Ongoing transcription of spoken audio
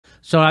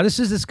So this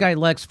is this guy,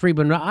 Lex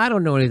Fridman. I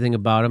don't know anything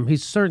about him.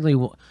 He's certainly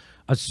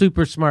a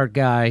super smart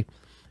guy.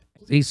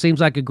 He seems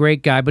like a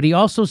great guy, but he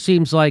also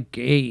seems like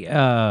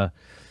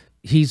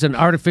he's an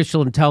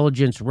artificial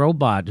intelligence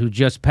robot who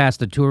just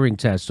passed a Turing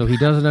test. So he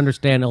doesn't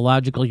understand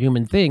illogical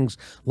human things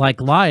like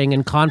lying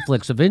and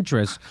conflicts of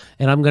interest.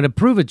 And I'm going to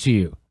prove it to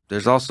you.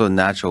 There's also a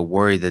natural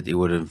worry that it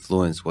would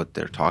influence what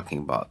they're talking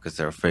about because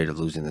they're afraid of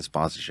losing the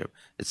sponsorship.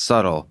 It's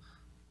subtle,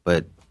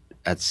 but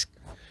it's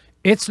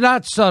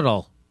not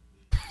subtle.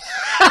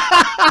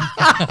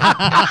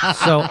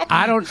 So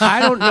I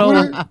don't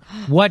know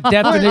what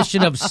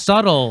definition of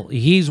subtle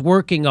he's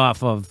working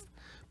off of,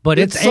 but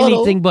it's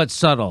anything but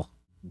subtle.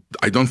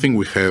 I don't think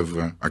we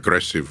have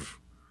aggressive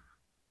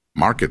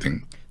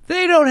marketing.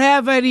 They don't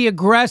have any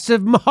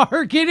aggressive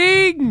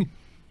marketing.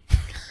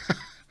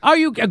 Are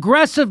you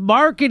aggressive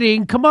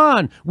marketing? Come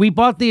on. We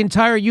bought the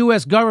entire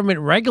U.S. government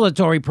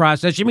regulatory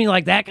process. You mean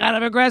like that kind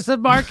of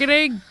aggressive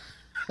marketing?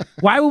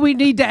 Why would we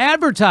need to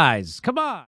advertise? Come on.